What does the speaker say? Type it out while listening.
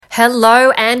Hello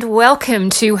and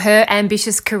welcome to Her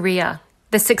Ambitious Career,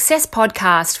 the success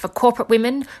podcast for corporate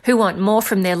women who want more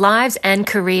from their lives and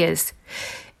careers.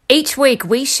 Each week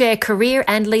we share career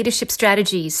and leadership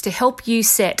strategies to help you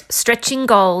set stretching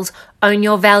goals, own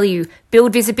your value,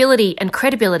 build visibility and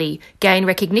credibility, gain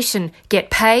recognition, get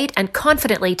paid and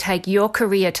confidently take your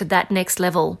career to that next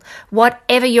level.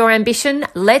 Whatever your ambition,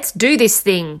 let's do this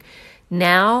thing.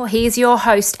 Now, here's your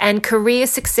host and career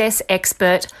success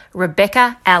expert,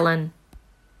 Rebecca Allen.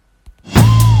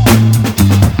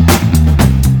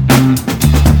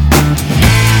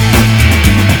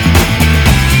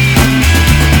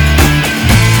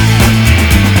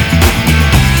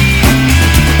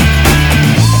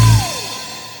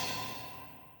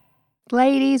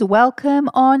 Ladies, welcome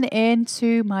on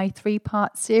into my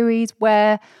 3-part series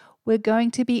where we're going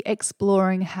to be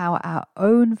exploring how our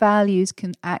own values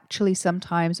can actually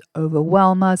sometimes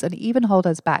overwhelm us and even hold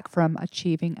us back from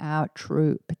achieving our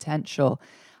true potential.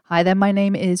 Hi there, my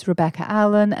name is Rebecca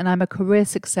Allen and I'm a career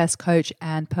success coach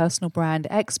and personal brand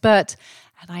expert.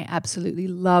 And I absolutely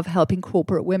love helping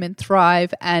corporate women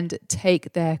thrive and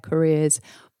take their careers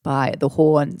by the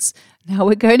horns. Now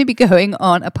we're going to be going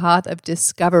on a path of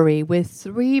discovery with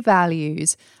 3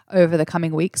 values over the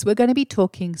coming weeks. We're going to be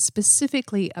talking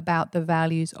specifically about the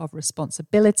values of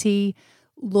responsibility,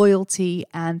 loyalty,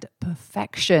 and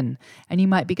perfection. And you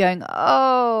might be going,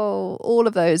 oh, all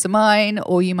of those are mine.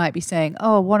 Or you might be saying,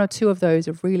 oh, 1 or 2 of those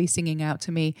are really singing out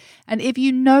to me. And if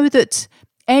you know that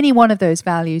any one of those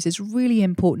values is really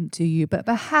important to you, but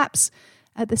perhaps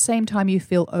at the same time you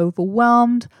feel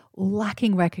overwhelmed or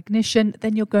lacking recognition,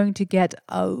 then you're going to get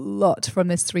a lot from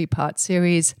this 3-part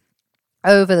series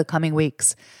over the coming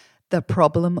weeks. The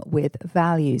problem with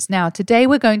values. Now, today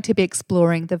we're going to be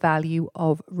exploring the value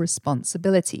of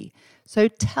responsibility. So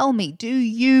tell me, do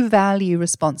you value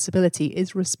responsibility?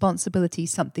 Is responsibility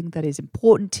something that is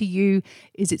important to you?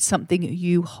 Is it something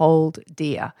you hold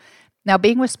dear? Now,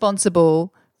 being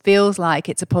responsible feels like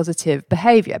it's a positive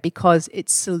behavior because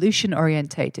it's solution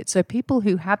orientated. So people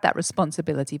who have that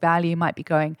responsibility value might be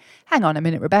going, hang on a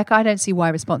minute, Rebecca, I don't see why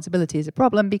responsibility is a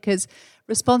problem because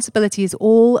responsibility is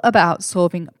all about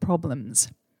solving problems.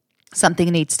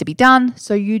 Something needs to be done,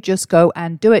 so you just go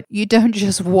and do it. You don't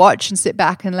just watch and sit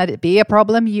back and let it be a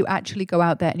problem. You actually go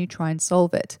out there and you try and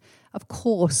solve it. Of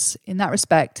course, in that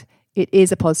respect, it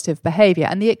is a positive behavior.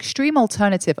 And the extreme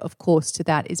alternative, of course, to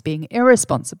that is being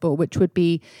irresponsible, which would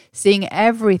be seeing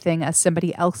everything as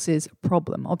somebody else's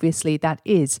problem. Obviously, that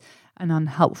is an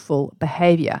unhelpful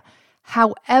behavior.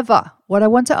 However, what I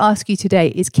want to ask you today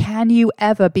is, can you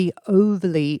ever be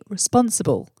overly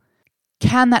responsible?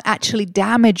 Can that actually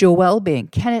damage your well-being?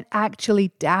 Can it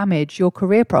actually damage your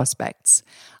career prospects?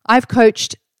 I've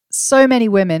coached so many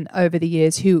women over the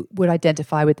years who would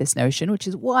identify with this notion, which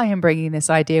is why I'm bringing this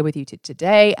idea with you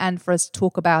today and for us to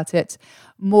talk about it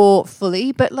more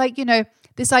fully. But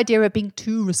this idea of being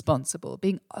too responsible,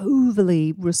 being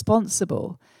overly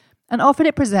responsible. And often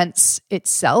it presents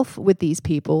itself with these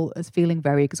people as feeling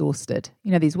very exhausted.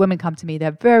 These women come to me,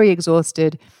 they're very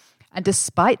exhausted. And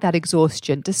despite that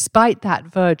exhaustion, despite that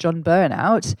verge on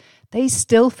burnout, they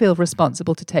still feel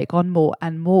responsible to take on more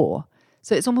and more.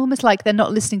 So it's almost like they're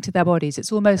not listening to their bodies.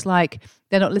 It's almost like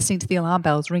they're not listening to the alarm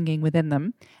bells ringing within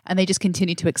them, and they just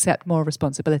continue to accept more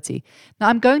responsibility. Now,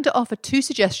 I'm going to offer 2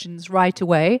 suggestions right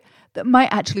away that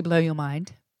might actually blow your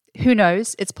mind. Who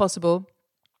knows? It's possible.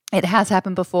 It has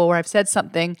happened before where I've said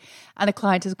something and a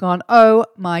client has gone, oh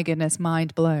my goodness,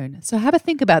 mind blown. So have a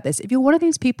think about this. If you're one of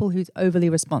these people who's overly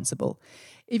responsible,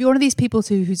 if you're one of these people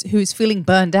who's feeling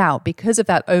burned out because of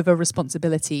that over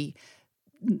responsibility,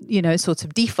 sort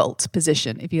of default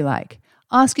position, if you like,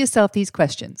 ask yourself these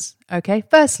questions, okay?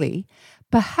 Firstly,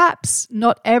 perhaps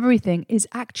not everything is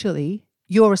actually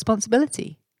your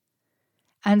responsibility.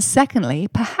 And secondly,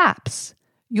 perhaps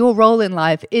your role in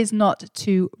life is not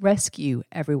to rescue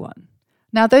everyone.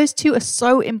 Now, those 2 are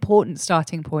so important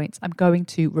starting points. I'm going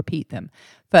to repeat them.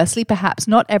 Firstly, perhaps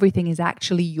not everything is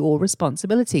actually your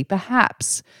responsibility.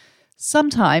 Perhaps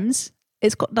sometimes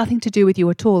it's got nothing to do with you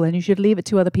at all, and you should leave it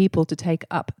to other people to take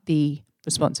up the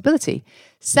responsibility.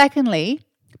 Secondly,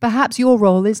 perhaps your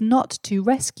role is not to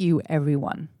rescue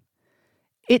everyone.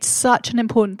 It's such an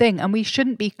important thing, and we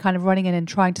shouldn't be kind of running in and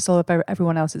trying to solve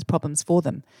everyone else's problems for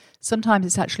them. Sometimes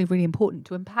it's actually really important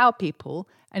to empower people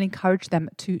and encourage them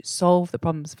to solve the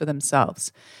problems for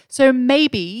themselves. So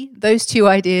maybe those 2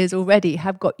 ideas already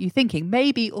have got you thinking.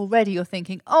 Maybe already you're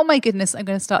thinking, oh my goodness, I'm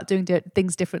going to start doing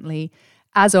things differently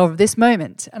as of this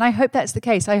moment. And I hope that's the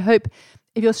case. I hope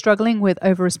if you're struggling with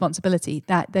over responsibility,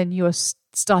 that then you're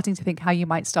starting to think how you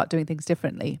might start doing things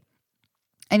differently.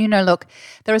 And look,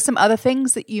 there are some other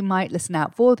things that you might listen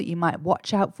out for, that you might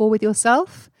watch out for with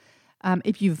yourself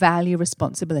if you value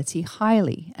responsibility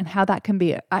highly, and how that can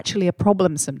be actually a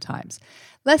problem sometimes.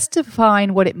 Let's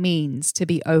define what it means to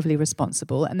be overly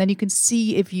responsible, and then you can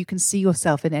see if you can see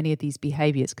yourself in any of these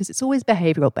behaviors, because it's always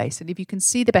behavioral based. And if you can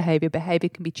see the behavior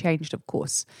can be changed, of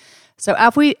course. So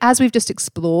as we've just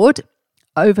explored,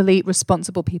 overly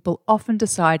responsible people often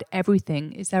decide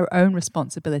everything is their own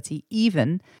responsibility,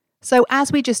 So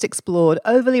as we just explored,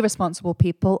 overly responsible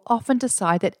people often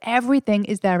decide that everything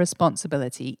is their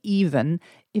responsibility, even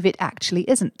if it actually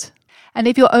isn't. And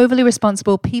if you're overly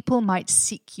responsible, people might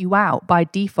seek you out by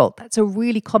default. That's a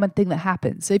really common thing that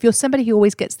happens. So if you're somebody who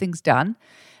always gets things done,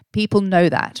 people know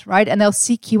that, right? And they'll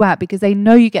seek you out because they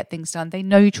know you get things done. They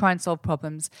know you try and solve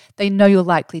problems. They know you're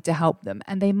likely to help them.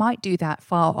 And they might do that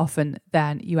far often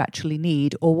than you actually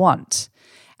need or want.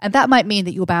 And that might mean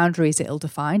that your boundaries are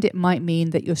ill-defined. It might mean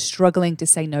that you're struggling to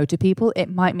say no to people. It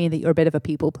might mean that you're a bit of a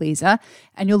people pleaser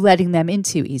and you're letting them in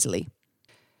too easily.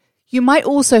 You might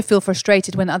also feel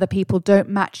frustrated when other people don't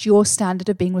match your standard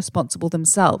of being responsible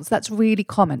themselves. That's really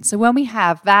common. So when we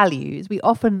have values, we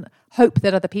often hope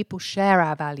that other people share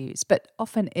our values, but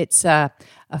often it's a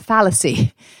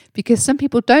fallacy because some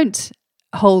people don't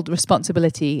hold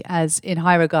responsibility as in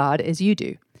high regard as you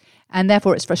do. And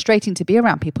therefore, it's frustrating to be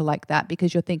around people like that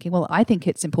because you're thinking, well, I think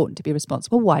it's important to be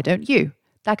responsible. Why don't you?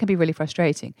 That can be really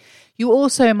frustrating. You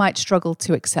also might struggle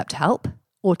to accept help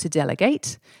or to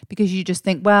delegate because you just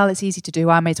think, well, it's easy to do.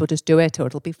 I may as well just do it, or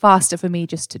it'll be faster for me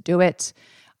just to do it.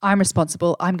 I'm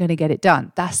responsible. I'm going to get it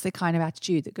done. That's the kind of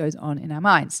attitude that goes on in our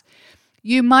minds.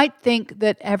 You might think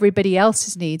that everybody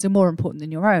else's needs are more important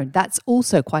than your own. That's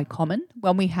also quite common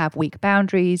when we have weak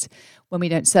boundaries, when we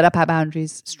don't set up our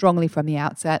boundaries strongly from the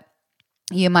outset.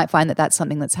 You might find that that's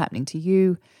something that's happening to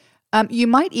you. You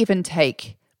might even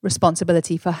take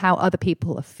responsibility for how other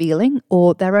people are feeling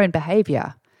or their own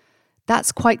behavior.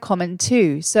 That's quite common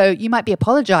too. So you might be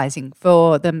apologizing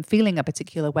for them feeling a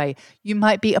particular way. You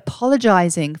might be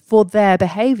apologizing for their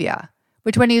behavior,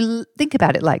 which when you think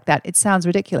about it like that, it sounds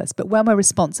ridiculous. But when we're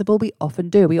responsible, we often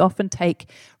do. We often take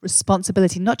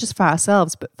responsibility, not just for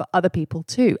ourselves, but for other people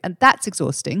too. And that's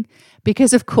exhausting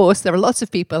because, of course, there are lots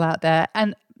of people out there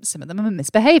and some of them are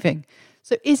misbehaving.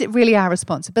 So is it really our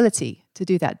responsibility to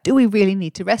do that? Do we really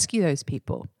need to rescue those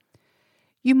people?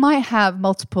 You might have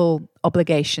multiple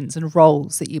obligations and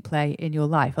roles that you play in your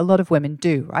life. A lot of women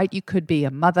do, right? You could be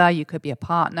a mother, you could be a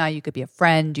partner, you could be a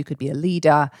friend, you could be a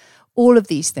leader, all of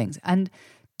these things. And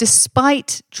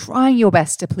despite trying your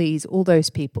best to please all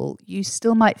those people, you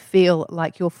still might feel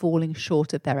like you're falling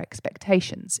short of their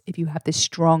expectations if you have this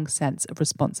strong sense of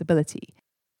responsibility.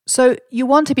 So you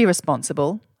want to be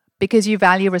responsible because you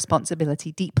value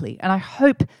responsibility deeply. And I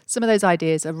hope some of those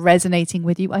ideas are resonating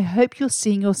with you. I hope you're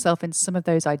seeing yourself in some of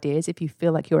those ideas if you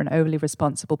feel like you're an overly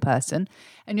responsible person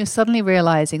and you're suddenly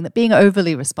realizing that being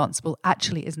overly responsible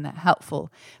actually isn't that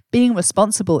helpful. Being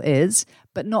responsible is,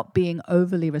 but not being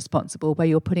overly responsible where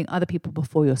you're putting other people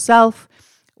before yourself,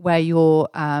 where you're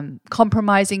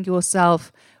compromising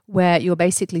yourself, where you're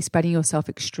basically spreading yourself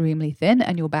extremely thin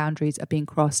and your boundaries are being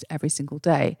crossed every single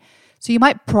day. So you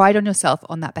might pride on yourself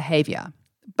on that behavior,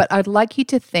 but I'd like you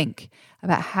to think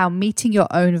about how meeting your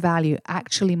own value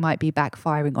actually might be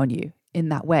backfiring on you in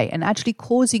that way and actually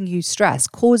causing you stress,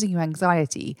 causing you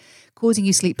anxiety, causing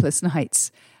you sleepless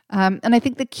nights. And I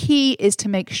think the key is to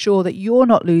make sure that you're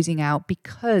not losing out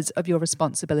because of your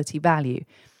responsibility value.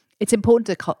 It's important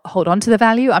to hold on to the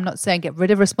value. I'm not saying get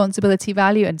rid of responsibility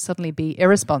value and suddenly be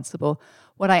irresponsible.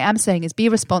 What I am saying is be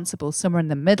responsible somewhere in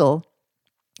the middle.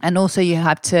 And also you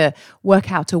have to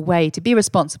work out a way to be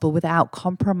responsible without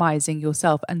compromising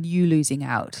yourself and you losing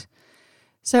out.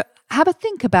 So have a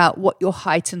think about what your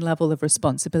heightened level of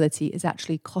responsibility is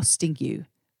actually costing you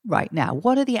right now.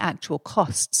 What are the actual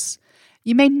costs?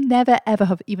 You may never, ever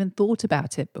have even thought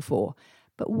about it before.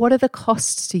 But what are the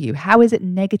costs to you? How is it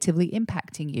negatively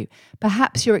impacting you?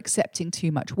 Perhaps you're accepting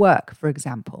too much work, for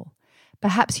example.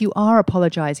 Perhaps you are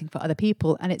apologizing for other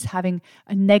people and it's having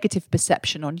a negative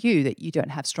perception on you that you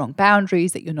don't have strong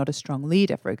boundaries, that you're not a strong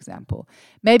leader, for example.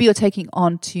 Maybe you're taking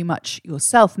on too much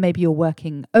yourself. Maybe you're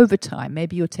working overtime.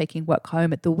 Maybe you're taking work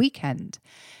home at the weekend.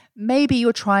 Maybe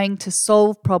you're trying to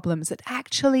solve problems that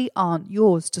actually aren't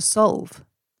yours to solve.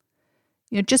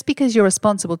 Just because you're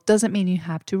responsible doesn't mean you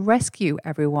have to rescue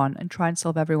everyone and try and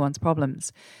solve everyone's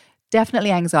problems.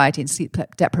 Definitely anxiety and sleep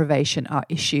deprivation are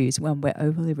issues when we're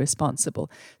overly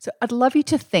responsible. So I'd love you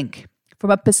to think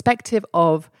from a perspective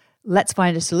of let's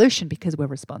find a solution because we're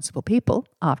responsible people,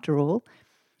 after all.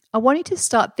 I want you to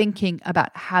start thinking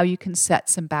about how you can set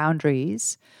some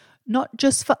boundaries, not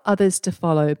just for others to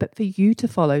follow, but for you to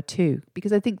follow too.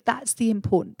 Because I think that's the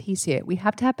important piece here. We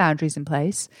have to have boundaries in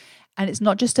place. And it's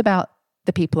not just about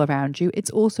the people around you. It's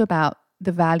also about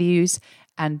the values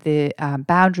and the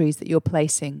boundaries that you're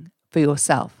placing for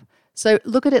yourself. So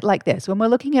look at it like this. When we're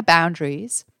looking at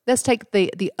boundaries, let's take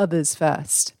the others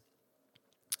first.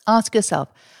 Ask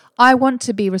yourself, I want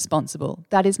to be responsible.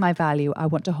 That is my value. I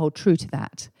want to hold true to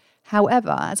that.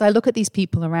 However, as I look at these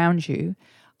people around you,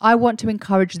 I want to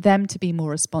encourage them to be more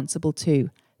responsible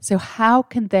too. So how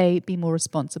can they be more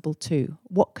responsible too?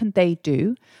 What can they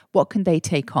do? What can they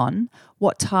take on?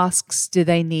 What tasks do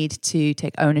they need to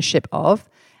take ownership of?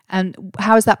 And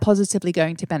how is that positively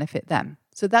going to benefit them?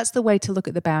 So that's the way to look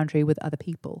at the boundary with other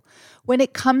people. When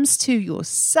it comes to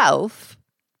yourself,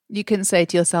 you can say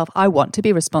to yourself, I want to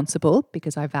be responsible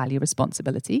because I value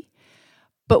responsibility.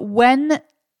 But when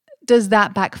does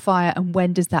that backfire and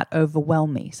when does that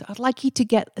overwhelm me? So I'd like you to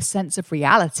get a sense of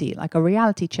reality, like a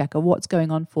reality check of what's going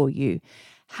on for you.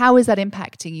 How is that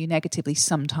impacting you negatively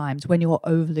sometimes when you're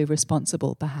overly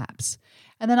responsible, perhaps?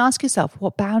 And then ask yourself,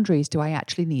 what boundaries do I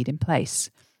actually need in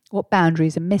place? What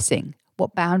boundaries are missing?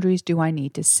 What boundaries do I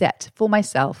need to set for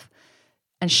myself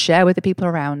and share with the people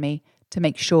around me to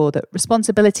make sure that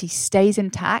responsibility stays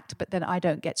intact, but then I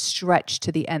don't get stretched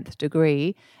to the nth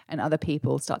degree and other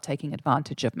people start taking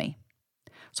advantage of me.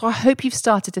 So I hope you've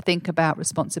started to think about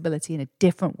responsibility in a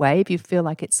different way. If you feel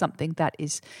like it's something that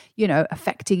is,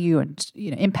 affecting you and,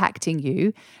 impacting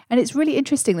you. And it's really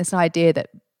interesting, this idea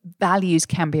that values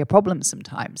can be a problem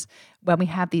sometimes when we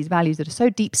have these values that are so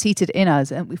deep-seated in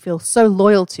us and we feel so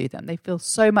loyal to them. They feel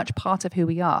so much part of who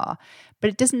we are. But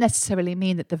it doesn't necessarily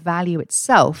mean that the value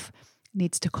itself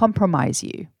needs to compromise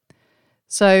you.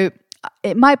 So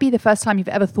it might be the first time you've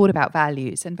ever thought about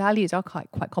values, and values are quite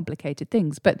complicated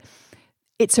things, but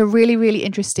it's a really, really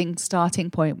interesting starting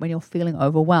point when you're feeling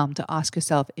overwhelmed to ask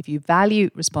yourself if you value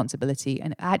responsibility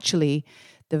and actually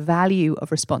the value of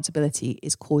responsibility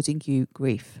is causing you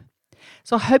grief.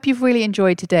 So I hope you've really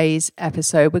enjoyed today's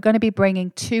episode. We're going to be bringing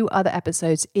 2 other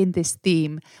episodes in this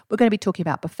theme. We're going to be talking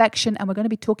about perfection and we're going to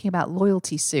be talking about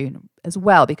loyalty soon as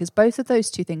well, because both of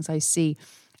those 2 things I see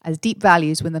as deep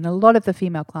values within a lot of the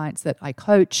female clients that I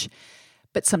coach.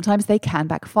 But sometimes they can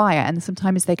backfire and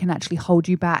sometimes they can actually hold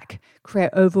you back, create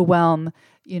overwhelm,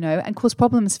 and cause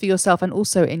problems for yourself and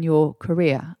also in your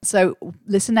career. So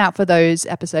listen out for those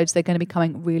episodes. They're going to be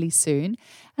coming really soon.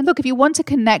 And look, if you want to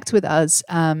connect with us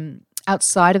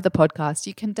outside of the podcast,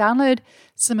 you can download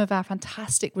some of our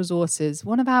fantastic resources.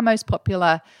 One of our most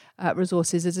popular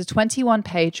resources is a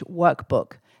 21-page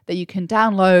workbook that you can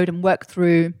download and work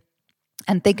through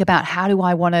and think about, how do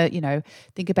I want to,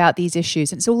 think about these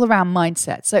issues? And it's all around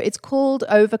mindset. So it's called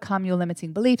Overcome Your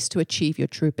Limiting Beliefs to Achieve Your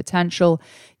True Potential.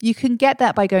 You can get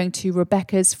that by going to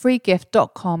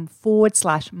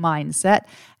rebeccasfreegift.com/mindset,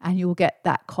 and you'll get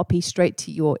that copy straight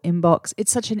to your inbox.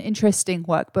 It's such an interesting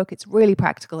workbook. It's really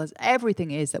practical, as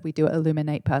everything is that we do at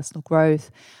Illuminate Personal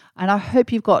Growth. And I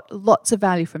hope you've got lots of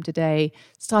value from today,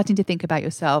 starting to think about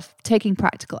yourself, taking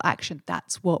practical action.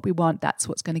 That's what we want. That's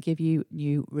what's going to give you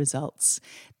new results.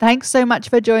 Thanks so much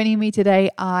for joining me today.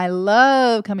 I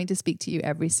love coming to speak to you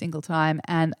every single time.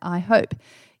 And I hope,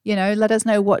 let us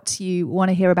know what you want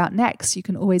to hear about next. You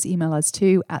can always email us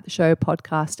too at the show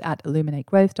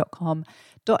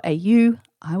podcast@illuminategrowth.com.au.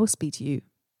 I will speak to you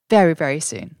very, very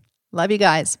soon. Love you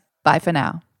guys. Bye for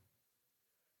now.